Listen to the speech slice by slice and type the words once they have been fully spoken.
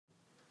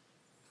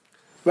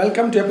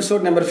Welcome to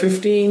episode number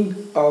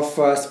 15 of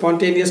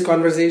Spontaneous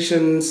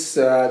Conversations.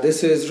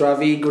 This is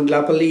Ravi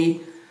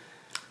Gundlapalli,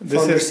 founder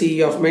This is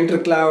CEO of Mentor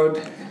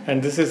Cloud.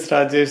 and this is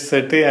Rajesh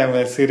Sethi. I'm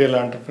a serial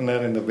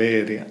entrepreneur in the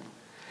Bay Area.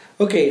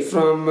 Okay,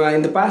 from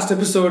in the past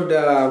episode,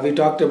 we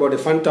talked about a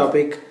fun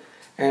topic,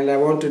 and I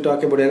want to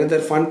talk about another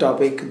fun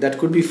topic that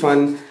could be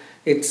fun.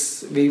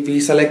 We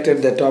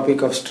selected the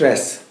topic of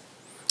stress.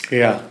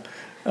 Yeah.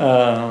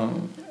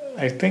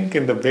 I think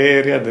in the Bay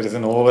Area there is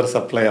an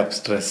oversupply of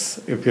stress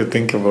if you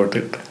think about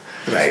it.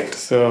 Right.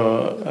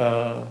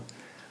 So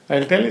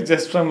I'll tell you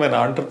just from an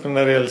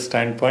entrepreneurial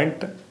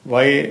standpoint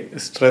why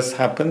stress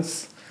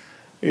happens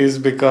is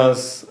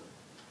because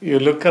you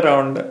look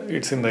around,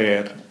 it's in the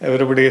air.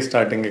 Everybody is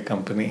starting a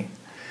company.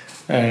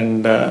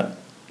 And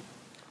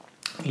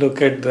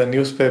look at the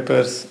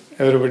newspapers,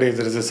 there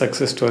is a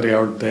success story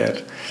out there.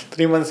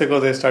 3 months ago,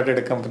 they started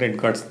a company, it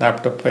got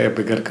snapped up by a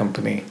bigger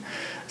company.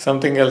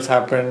 Something else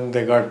happened,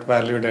 they got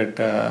valued at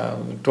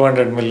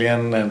 200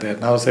 million and they're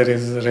now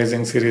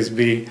raising Series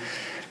B.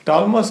 It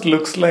almost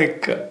looks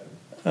like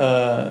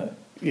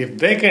if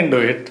they can do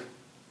it,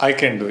 I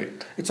can do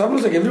it. It's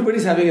almost like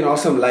everybody's having an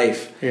awesome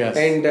life. Yes.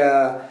 And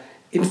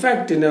in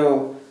fact,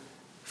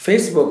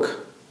 Facebook,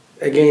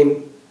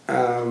 again,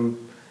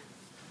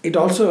 it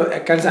also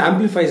kind of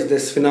amplifies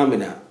this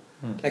phenomena.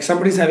 Like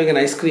somebody's having an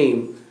ice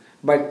cream,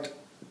 but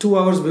 2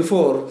 hours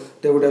before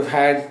they would have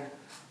had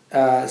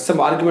some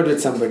argument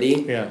with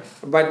somebody. Yeah.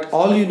 But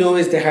all you know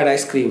is they had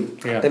ice cream.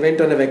 Yeah. They went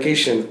on a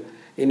vacation.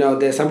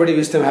 Somebody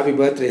wished them happy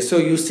birthday. So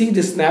you see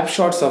the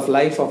snapshots of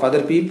life of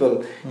other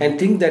people and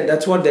think that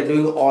that's what they're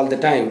doing all the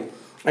time.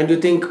 And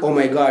you think, oh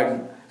my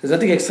God, there's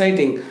nothing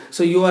exciting.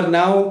 So you are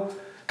now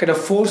kind of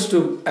forced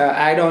to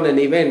add on an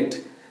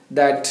event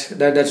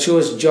that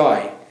shows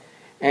joy.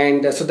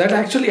 And so that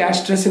actually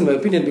adds stress in my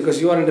opinion, because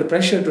you are under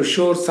pressure to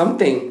show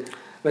something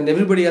when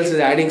everybody else is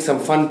adding some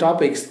fun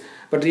topics.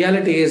 But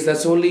reality is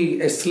that's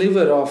only a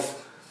sliver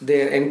of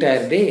their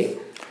entire day.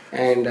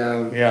 And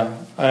yeah,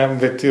 I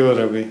am with you,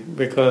 Ravi,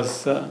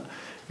 because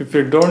if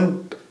you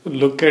don't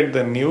look at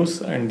the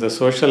news and the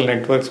social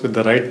networks with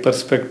the right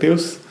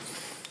perspectives,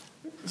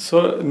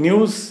 so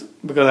news,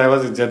 because I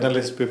was a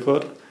journalist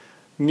before,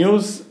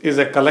 news is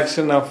a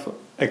collection of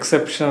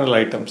exceptional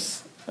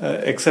items,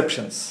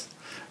 exceptions.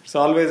 It's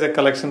always a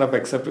collection of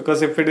exceptions,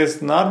 because if it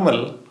is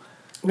normal,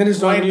 then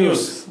it's not why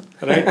news.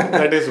 right?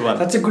 That is one.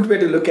 That's a good way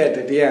to look at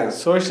it, yeah.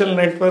 Social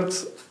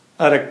networks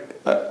are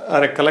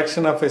a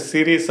collection of a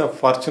series of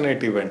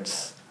fortunate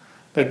events.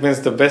 That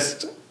means the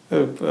best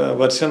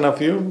version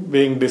of you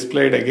being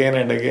displayed again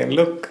and again.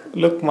 Look,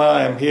 ma,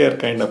 I'm here,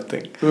 kind of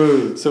thing.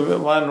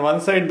 So on one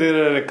side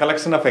there are a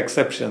collection of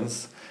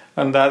exceptions,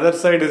 and the other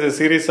side is a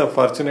series of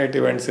fortunate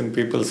events in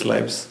people's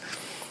lives.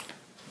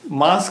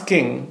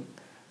 Masking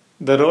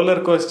the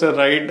roller coaster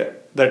ride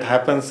that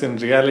happens in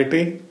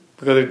reality,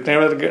 because it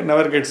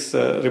never gets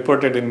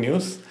reported in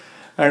news,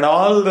 and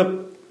all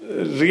the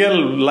real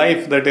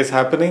life that is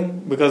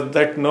happening, because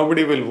that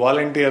nobody will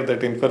volunteer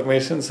that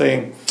information,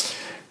 saying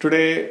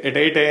today at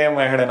 8 a.m.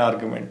 I had an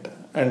argument,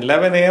 and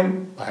 11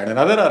 a.m. I had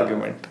another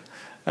argument,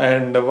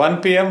 and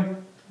 1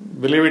 p.m.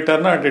 believe it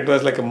or not, it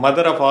was like a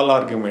mother of all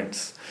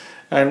arguments,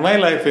 and my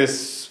life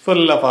is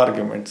full of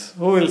arguments.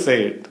 Who will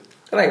say it?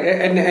 Right,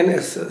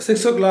 and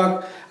 6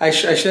 o'clock, I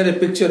share a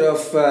picture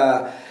of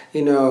a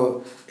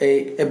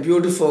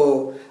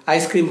beautiful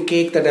ice cream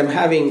cake that I'm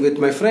having with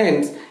my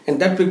friends, and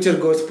that picture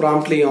goes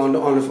promptly on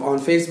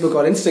Facebook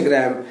or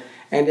Instagram,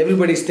 and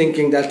everybody's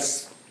thinking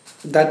that's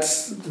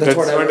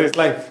what is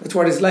life. That's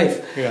what is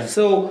life. Yeah.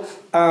 So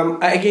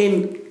I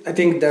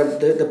think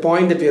the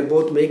point that we are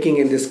both making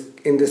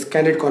in this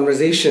candid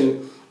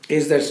conversation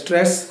is that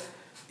stress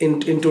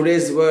in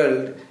today's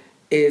world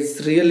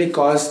is really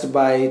caused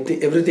by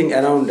everything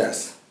around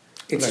us.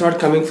 It's Right. not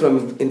coming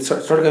from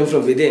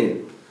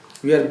within.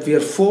 We are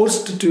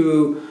forced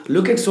to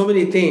look at so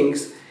many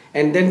things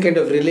and then kind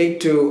of relate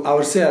to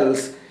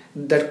ourselves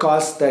that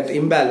cause that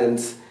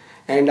imbalance.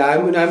 And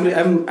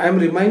I'm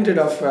reminded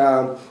of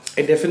a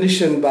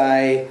definition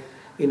by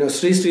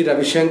Sri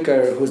Ravi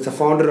Shankar, who's the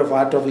founder of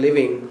Art of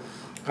Living,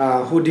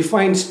 who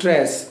defines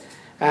stress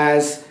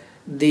as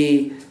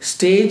the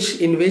stage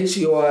in which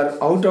you are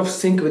out of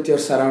sync with your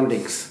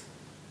surroundings.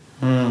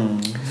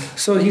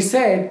 So he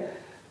said,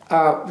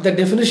 the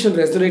definition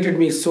resonated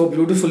me so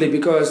beautifully,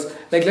 because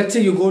like let's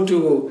say you go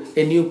to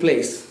a new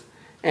place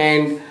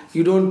and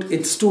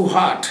it's too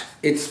hot,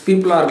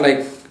 people are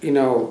like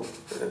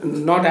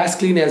not as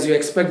clean as you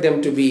expect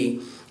them to be,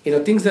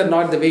 things are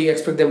not the way you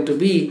expect them to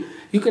be.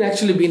 You can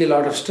actually be in a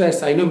lot of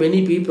stress. I know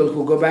many people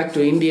who go back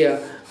to India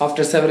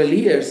after several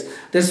years,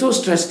 they're so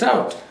stressed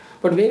out.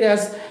 But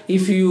whereas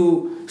if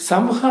you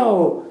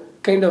somehow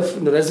kind of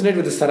resonate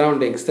with the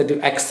surroundings, that you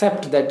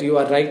accept that you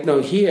are right now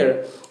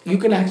here, you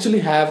can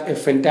actually have a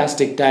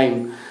fantastic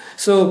time.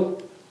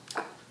 So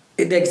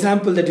the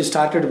example that you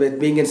started with,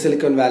 being in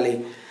Silicon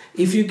Valley,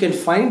 if you can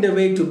find a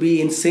way to be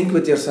in sync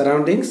with your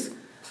surroundings,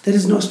 there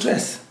is no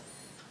stress.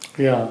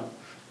 Yeah.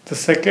 The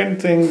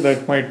second thing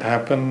that might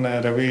happen,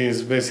 Ravi,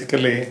 is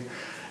basically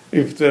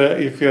if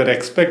your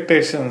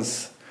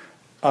expectations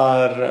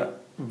are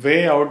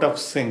way out of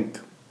sync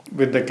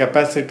with the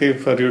capacity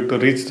for you to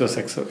reach those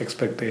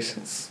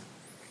expectations.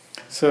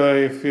 So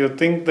if you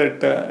think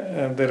that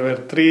there were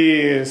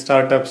 3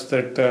 startups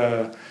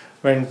that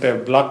went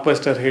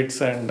blockbuster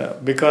hits, and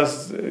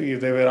because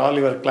they were all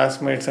your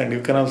classmates and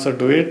you can also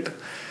do it,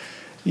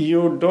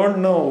 you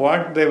don't know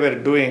what they were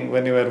doing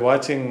when you were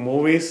watching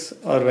movies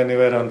or when you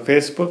were on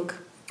Facebook,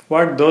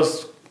 what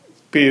those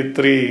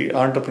 3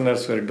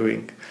 entrepreneurs were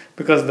doing,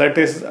 because that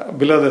is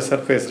below the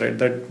surface, right?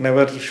 That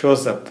never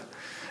shows up.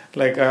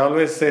 Like I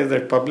always say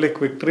that public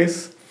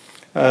victories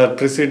are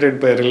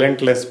preceded by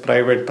relentless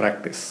private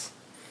practice.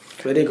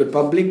 Very good.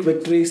 Public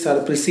victories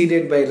are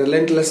preceded by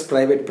relentless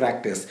private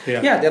practice.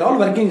 Yeah, they're all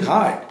working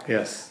hard.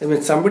 Yes. I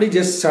mean, somebody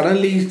just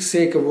suddenly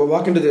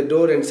walk into the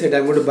door and said,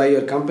 I'm going to buy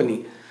your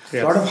company.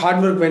 Yes. A lot of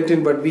hard work went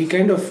in, but we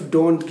kind of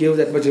don't give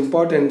that much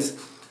importance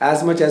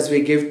as much as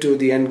we give to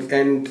the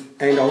end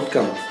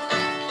outcome.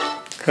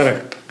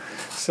 Correct.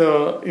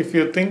 So if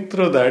you think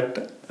through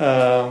that,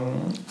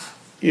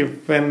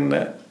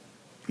 when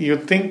you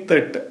think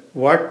that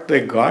what they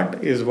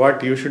got is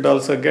what you should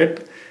also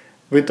get,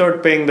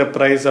 without paying the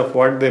price of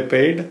what they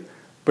paid,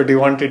 but you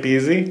want it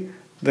easy,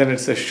 then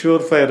it's a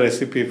surefire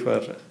recipe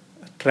for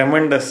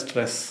tremendous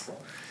stress.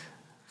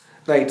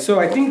 Right. So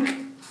I think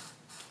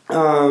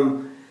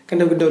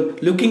kind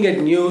of looking at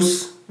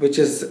news, which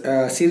is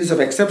a series of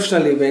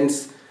exceptional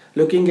events,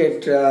 looking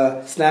at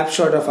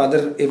snapshot of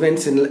other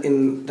events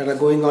in that are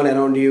going on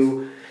around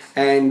you,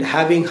 and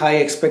having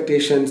high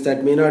expectations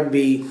that may not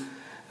be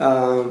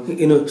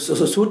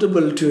so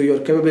suitable to your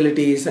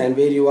capabilities and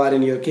where you are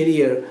in your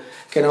career,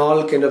 can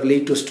all kind of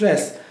lead to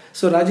stress.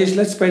 So Rajesh,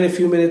 let's spend a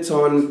few minutes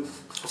on.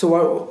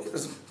 So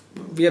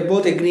we are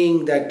both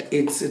agreeing that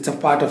it's a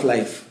part of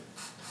life.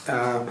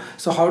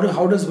 So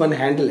how does one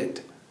handle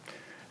it?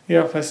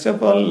 Yeah, first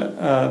of all,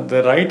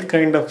 the right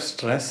kind of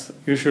stress,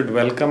 you should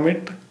welcome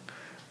it.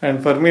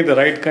 And for me, the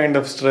right kind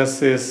of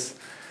stress is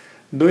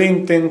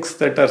doing things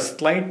that are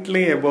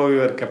slightly above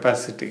your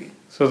capacity,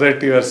 so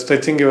that you are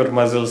stretching your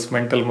muscles,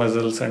 mental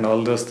muscles, and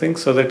all those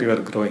things, so that you are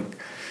growing.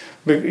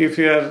 If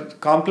you are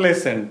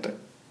complacent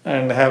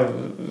and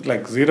have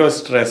like zero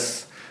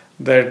stress,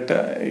 that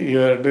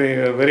you're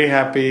very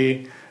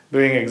happy,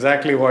 doing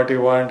exactly what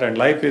you want, and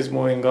life is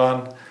moving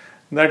on,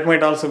 that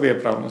might also be a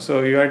problem.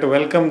 So you have to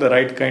welcome the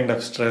right kind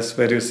of stress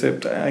where you say,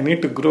 I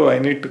need to grow, I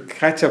need to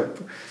catch up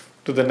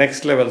to the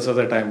next level so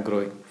that I'm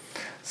growing.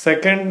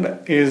 Second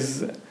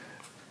is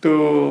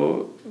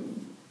to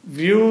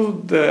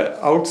view the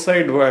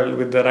outside world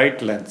with the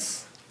right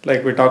lens.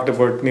 Like we talked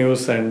about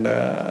news and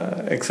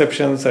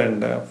exceptions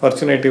and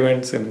fortunate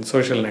events in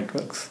social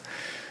networks.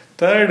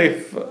 Third,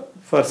 if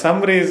for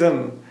some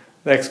reason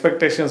the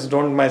expectations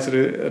don't match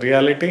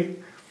reality,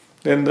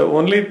 then the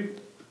only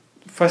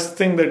first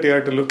thing that you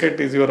have to look at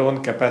is your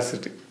own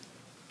capacity.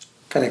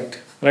 Correct.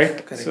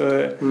 Right? Correct.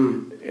 So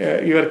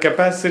your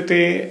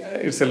capacity,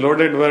 it's a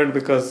loaded word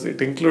because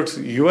it includes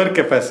your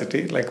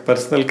capacity, like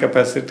personal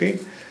capacity,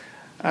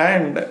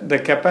 and the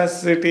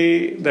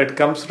capacity that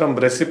comes from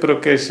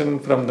reciprocation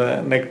from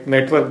the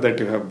network that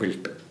you have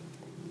built.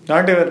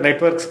 Not your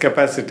network's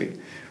capacity,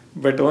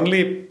 but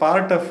only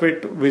part of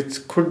it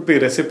which could be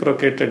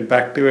reciprocated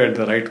back to you at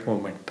the right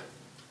moment.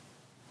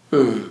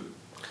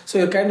 So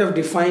you're kind of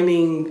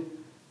defining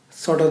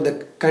sort of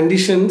the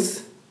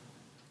conditions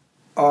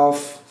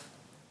of,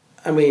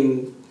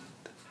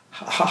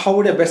 how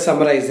would I best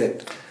summarize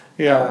it?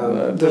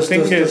 Yeah, those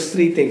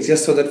 3 things,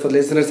 just so that for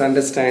listeners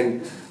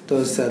understand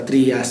those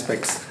 3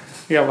 aspects.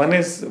 Yeah, one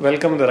is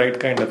welcome the right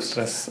kind of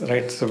stress,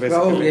 right? So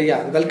basically,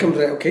 welcome,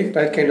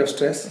 right kind of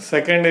stress.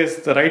 Second is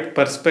the right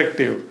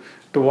perspective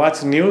to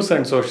watch news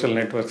and social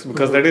networks,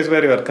 because that is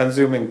where you are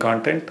consuming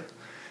content.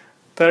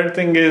 Third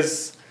thing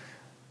is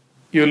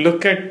you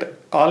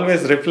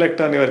always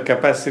reflect on your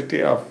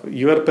capacity of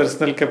your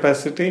personal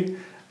capacity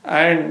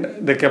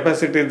and the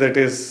capacity that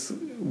is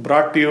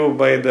brought to you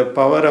by the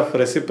power of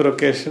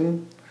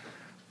reciprocation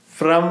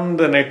from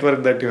the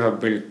network that you have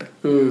built.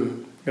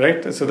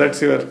 Right? So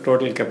that's your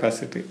total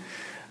capacity.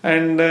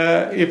 And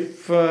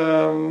if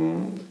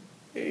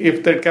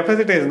that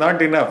capacity is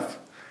not enough,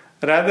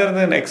 rather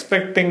than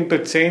expecting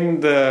to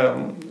change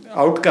the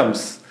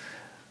outcomes,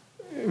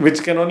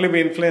 which can only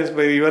be influenced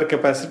by your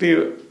capacity,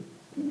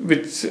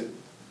 which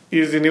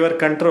is in your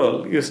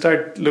control, you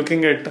start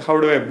looking at how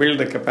do I build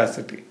the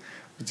capacity,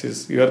 which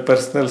is your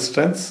personal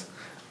strengths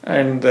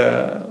and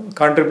the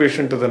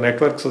contribution to the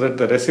network, so that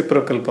the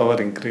reciprocal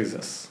power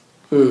increases.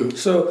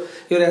 So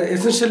you're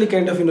essentially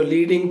kind of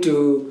leading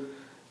to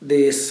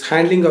this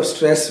handling of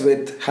stress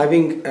with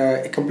having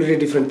a completely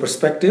different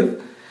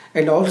perspective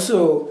and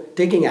also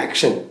taking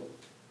action.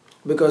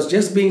 Because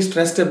just being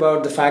stressed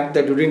about the fact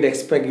that you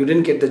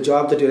didn't get the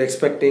job that you're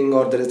expecting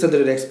or the result that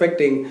you're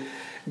expecting,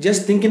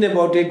 just thinking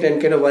about it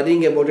and kind of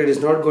worrying about it is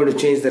not going to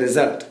change the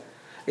result.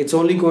 It's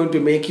only going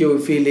to make you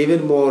feel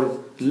even more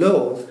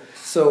low.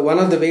 So one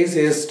of the ways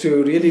is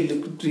to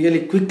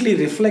really quickly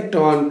reflect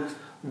on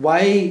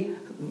why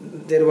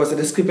there was a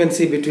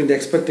discrepancy between the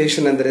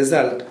expectation and the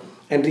result,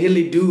 and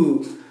really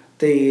do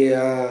the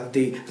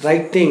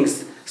right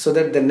things so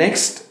that the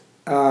next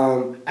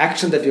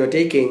action that you're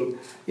taking,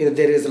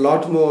 there is a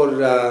lot more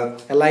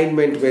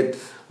alignment with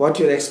what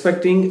you're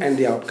expecting and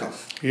the outcome.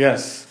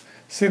 Yes.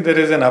 See, there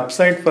is an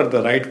upside for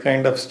the right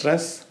kind of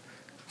stress.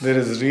 There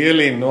is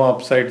really no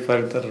upside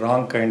for the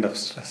wrong kind of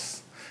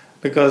stress.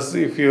 Because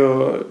if you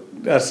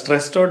are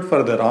stressed out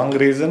for the wrong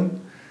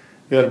reason,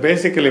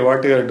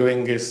 what you are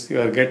doing is you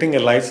are getting a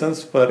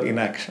license for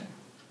inaction.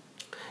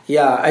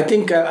 Yeah, I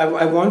think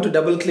I want to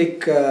double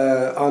click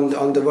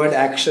on the word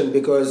action,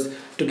 because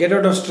to get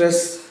out of stress,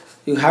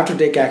 you have to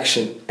take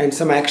action. And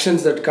some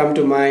actions that come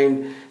to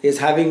mind is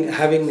having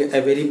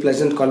a very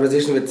pleasant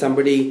conversation with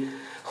somebody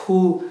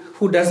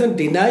who doesn't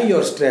deny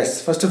your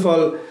stress. First of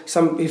all,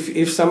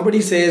 if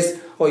somebody says,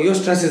 "Oh, your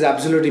stress is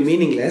absolutely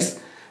meaningless,"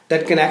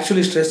 that can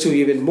actually stress you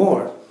even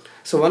more.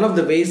 So one of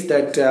the ways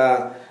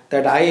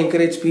that I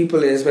encourage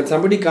people is, when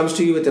somebody comes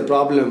to you with a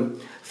problem,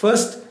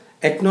 first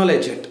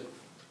acknowledge it.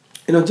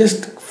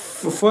 Just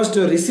first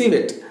to receive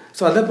it,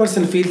 so other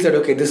person feels that,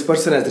 okay, this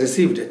person has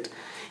received it,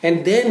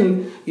 and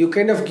then you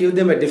kind of give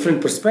them a different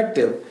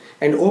perspective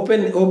and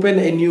open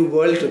a new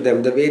world to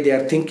them, the way they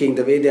are thinking,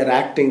 the way they are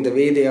acting, the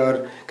way they are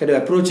kind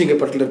of approaching a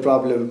particular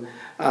problem,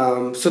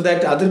 so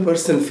that other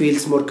person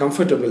feels more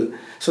comfortable.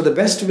 So the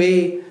best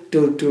way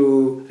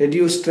to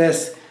reduce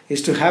stress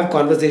is to have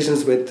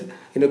conversations with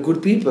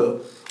good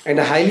people, and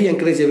I highly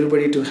encourage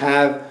everybody to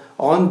have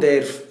on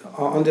their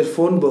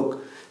phone book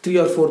 3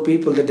 or 4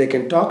 people that they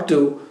can talk to,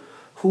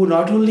 who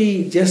not only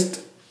just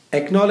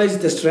acknowledge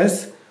the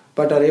stress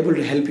but are able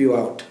to help you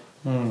out.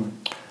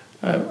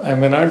 I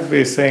may not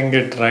be saying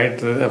it right,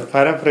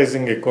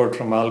 paraphrasing a quote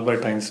from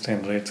Albert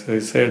Einstein, right? So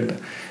he said,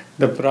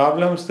 the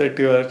problems that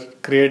you are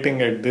creating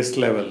at this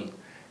level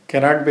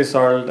cannot be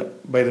solved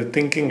by the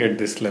thinking at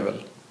this level.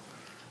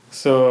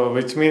 So,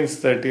 which means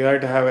that you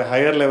have to have a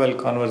higher level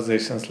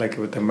conversations, like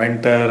with a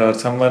mentor or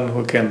someone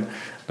who can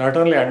not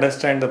only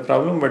understand the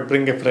problem but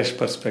bring a fresh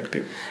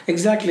perspective.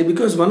 Exactly,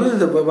 because one of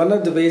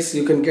the ways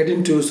you can get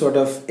into sort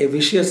of a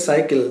vicious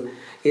cycle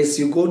is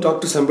you go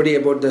talk to somebody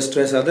about the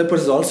stress, other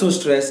person is also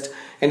stressed,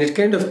 and it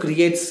kind of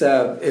creates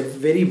a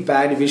very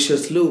bad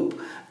vicious loop.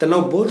 Then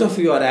now both of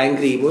you are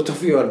angry, both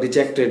of you are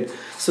dejected.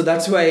 So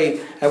that's why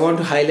I want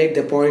to highlight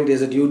the point is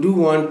that you do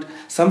want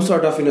some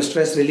sort of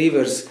stress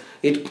relievers.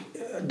 It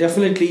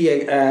definitely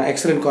an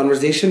excellent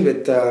conversation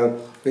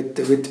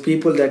with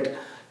people that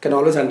can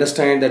always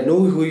understand, that know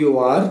who you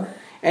are,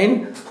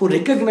 and who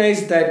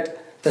recognize that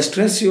the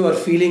stress you are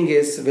feeling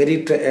is a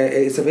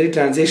very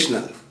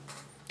transitional.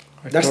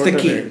 That's the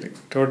key.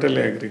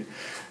 Totally agree.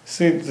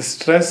 See, the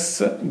stress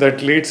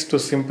that leads to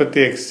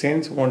sympathy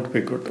exchange won't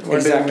be good.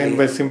 What do I mean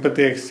by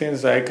sympathy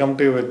exchange? I come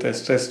to you with a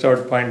stressed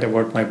out point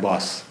about my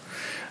boss.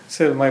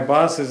 So my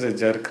boss is a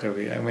jerk,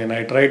 Ravi.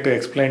 I try to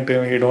explain to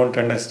him, he don't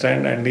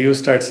understand, and you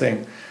start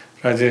saying,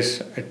 Rajesh,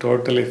 I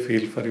totally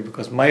feel for you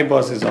because my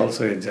boss is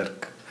also a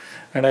jerk.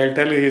 And I'll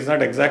tell you, he's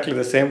not exactly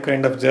the same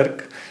kind of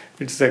jerk.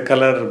 It's a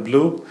color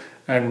blue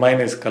and mine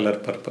is color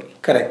purple.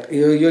 Correct.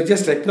 You're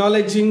just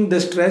acknowledging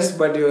the stress,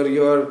 but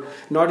you're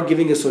not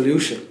giving a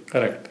solution.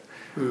 Correct.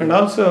 And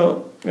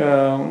also,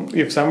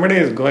 if somebody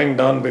is going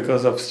down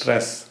because of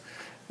stress,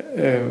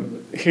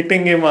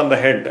 hitting him on the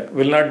head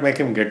will not make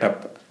him get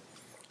up.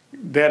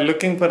 They are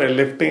looking for a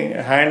lifting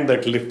hand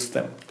that lifts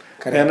them.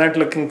 Correct. They are not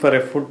looking for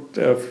a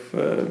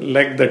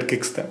leg that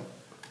kicks them.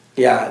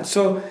 Yeah.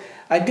 So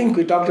I think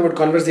we talked about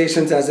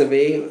conversations as a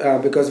way,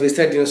 because we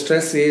said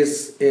stress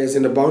is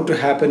bound to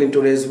happen in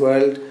today's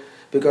world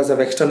because of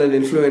external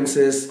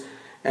influences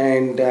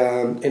and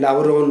in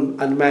our own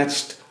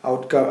unmatched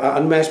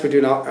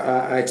between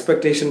our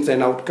expectations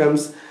and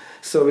outcomes.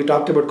 So we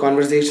talked about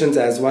conversations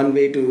as one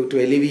way to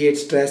alleviate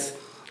stress,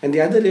 and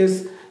the other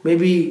is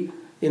maybe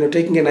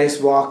taking a nice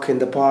walk in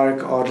the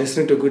park or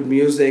listening to good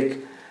music,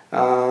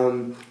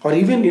 or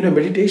even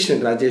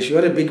meditation. Rajesh, you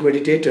are a big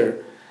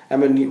meditator.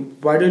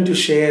 Why don't you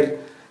share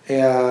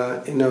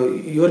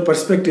your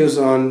perspectives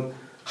on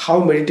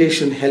how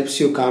meditation helps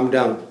you calm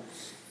down?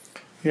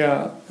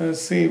 Yeah,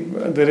 see,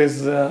 there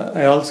is.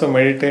 I also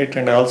meditate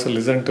and I also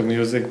listen to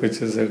music,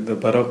 which is the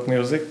Baroque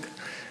music.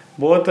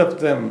 Both of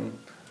them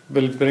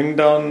will bring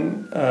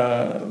down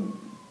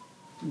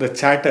the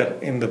chatter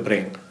in the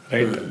brain,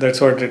 right?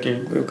 That's what it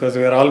will, because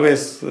we are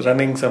always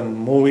running some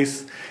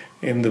movies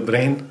in the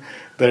brain.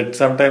 That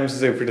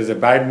sometimes, if it is a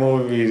bad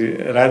movie,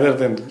 rather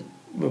than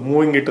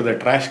moving it to the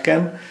trash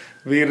can,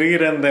 we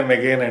rerun them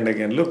again and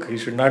again. Look, you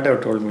should not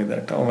have told me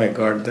that. Oh my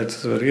God,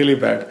 that's really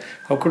bad.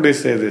 How could you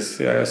say this?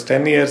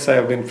 10 years I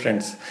have been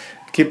friends.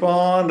 Keep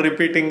on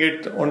repeating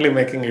it, only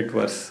making it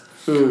worse.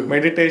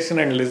 Meditation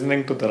and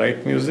listening to the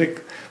right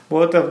music,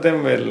 both of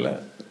them will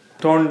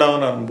tone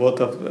down on both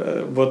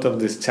of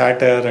this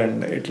chatter,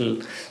 and it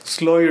will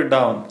slow you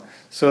down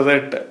so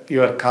that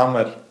you are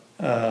calmer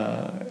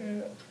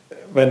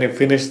when you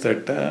finish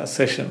that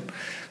session.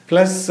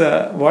 Plus,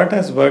 what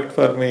has worked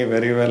for me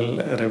very well,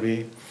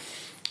 Ravi,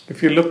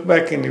 if you look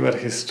back in your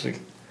history,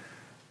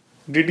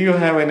 did you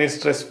have any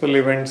stressful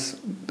events?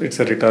 It's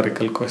a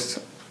rhetorical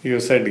question. You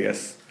said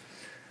yes.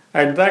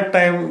 At that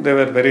time, they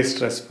were very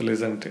stressful,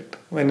 isn't it?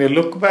 When you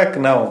look back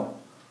now,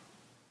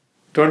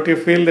 don't you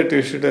feel that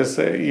you should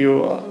have,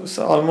 you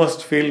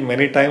almost feel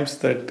many times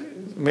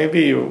that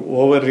maybe you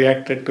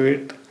overreacted to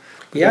it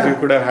because you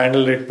could have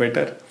handled it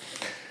better?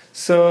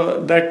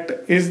 So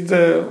that is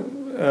the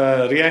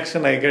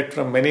reaction I get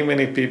from many,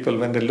 many people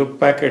when they look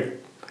back at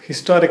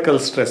historical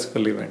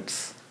stressful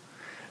events,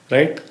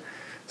 right?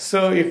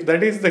 So if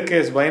that is the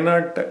case, why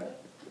not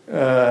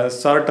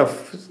sort of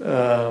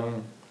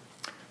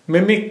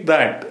mimic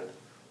that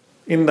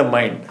in the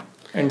mind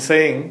and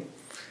saying,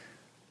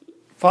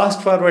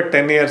 fast forward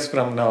 10 years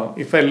from now,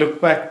 if I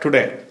look back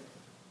today,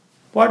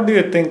 what do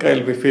you think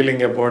I'll be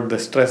feeling about the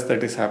stress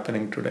that is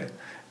happening today?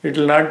 It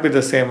will not be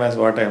the same as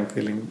what I am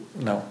feeling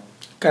now.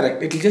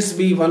 Correct. It will just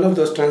be one of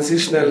those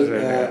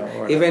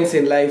transitional events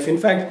in life. In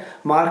fact,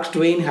 Mark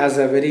Twain has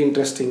a very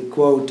interesting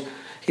quote.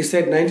 He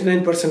said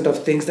 99%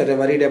 of things that I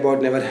worried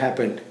about never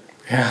happened.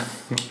 Yeah.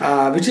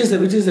 Which is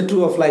the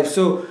true of life.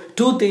 So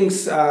two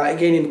things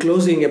again in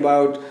closing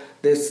about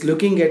this,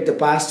 looking at the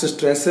past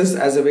stresses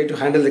as a way to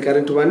handle the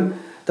current one.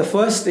 The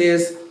first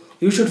is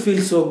you should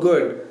feel so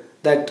good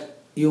that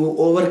you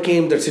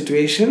overcame that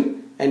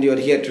situation and you are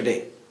here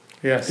today.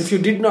 Yes. If you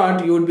did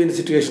not, you would be in the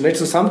situation, right?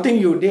 So something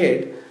you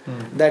did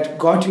that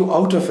got you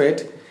out of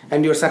it,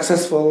 and you're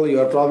successful. You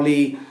are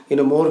probably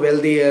more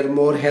wealthier,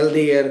 more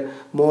healthier,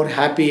 more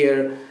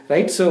happier,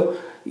 right? So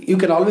you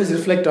can always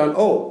reflect on,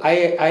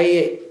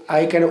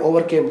 I kind of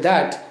overcame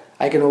that.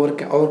 I can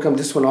overcome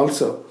this one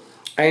also.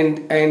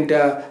 And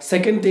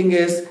second thing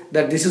is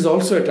that this is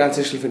also a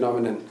transitional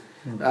phenomenon.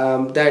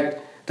 That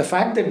the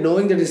fact that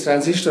knowing that it's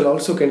transitional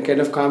also can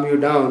kind of calm you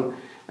down.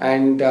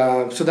 And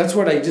so that's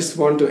what I just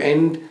want to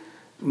end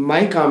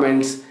my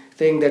comments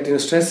saying that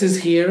stress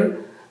is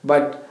here,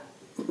 but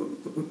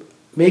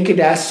make it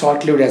as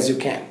short-lived as you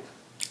can.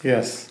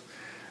 Yes.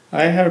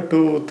 I have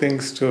two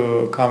things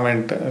to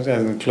comment as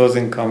in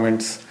closing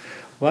comments.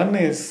 One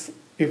is,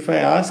 if I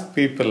ask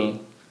people,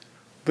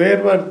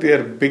 where were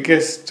their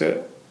biggest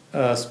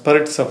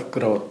spurts of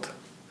growth?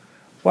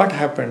 What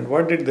happened?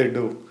 What did they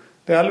do?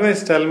 They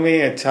always tell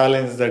me a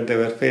challenge that they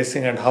were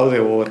facing and how they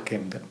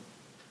overcame them.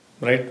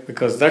 Right?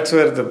 Because that's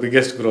where the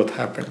biggest growth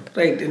happened.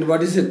 Right. And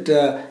what is it?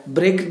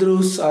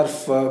 Breakthroughs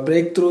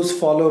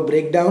follow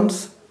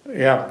breakdowns?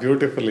 Yeah,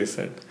 beautifully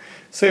said.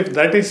 So if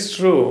that is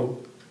true,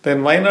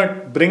 then why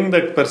not bring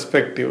that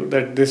perspective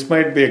that this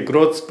might be a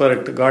growth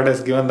spurt, God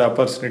has given the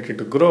opportunity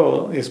to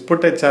grow, is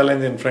put a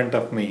challenge in front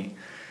of me.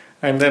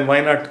 And then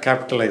why not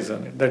capitalize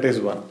on it? That is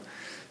one.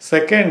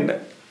 Second,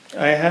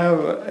 I have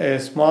a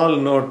small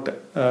note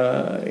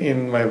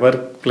in my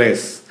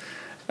workplace.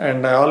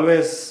 And I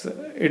always,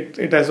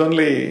 it has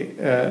only,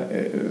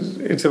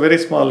 it's a very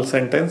small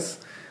sentence.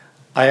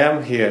 I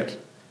am here,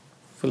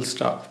 full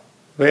stop.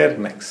 Where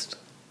next?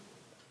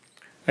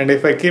 And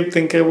if I keep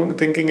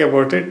thinking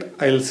about it,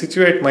 I'll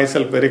situate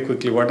myself very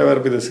quickly, whatever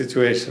be the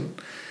situation.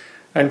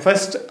 And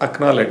first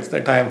acknowledge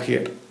that I am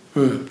here.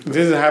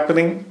 This is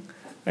happening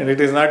and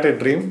it is not a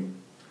dream.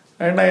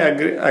 And I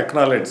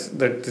acknowledge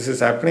that this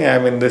is happening, I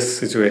am in this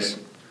situation.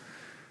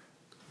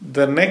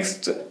 The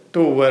next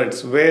two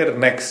words, where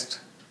next,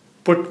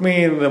 put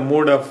me in the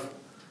mood of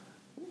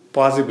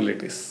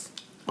possibilities.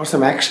 Or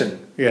some action.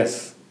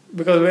 Yes.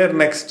 Because where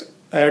next,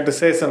 I have to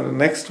say something.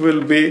 Next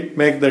will be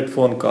make that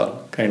phone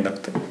call kind of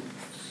thing.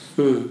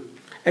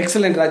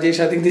 Excellent, Rajesh.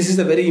 I think this is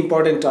a very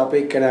important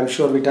topic, and I'm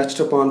sure we touched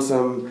upon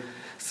some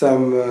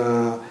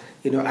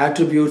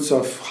attributes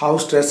of how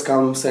stress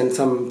comes and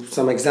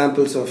some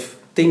examples of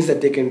things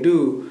that they can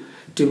do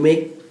to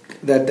make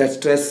that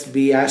stress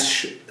be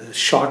as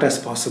short as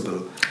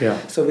possible. Yeah.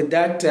 So with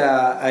that,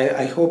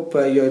 I hope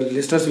your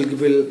listeners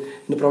will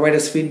provide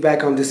us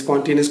feedback on these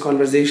spontaneous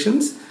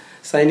conversations.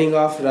 Signing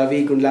off,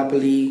 Ravi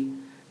Gundlapalli,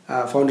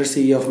 founder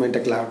CEO of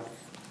MentorCloud.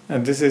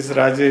 And this is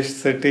Rajesh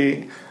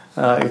Sethi.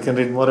 You can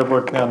read more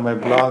about me on my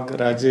blog,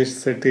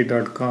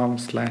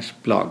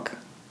 rajeshsethi.com/blog.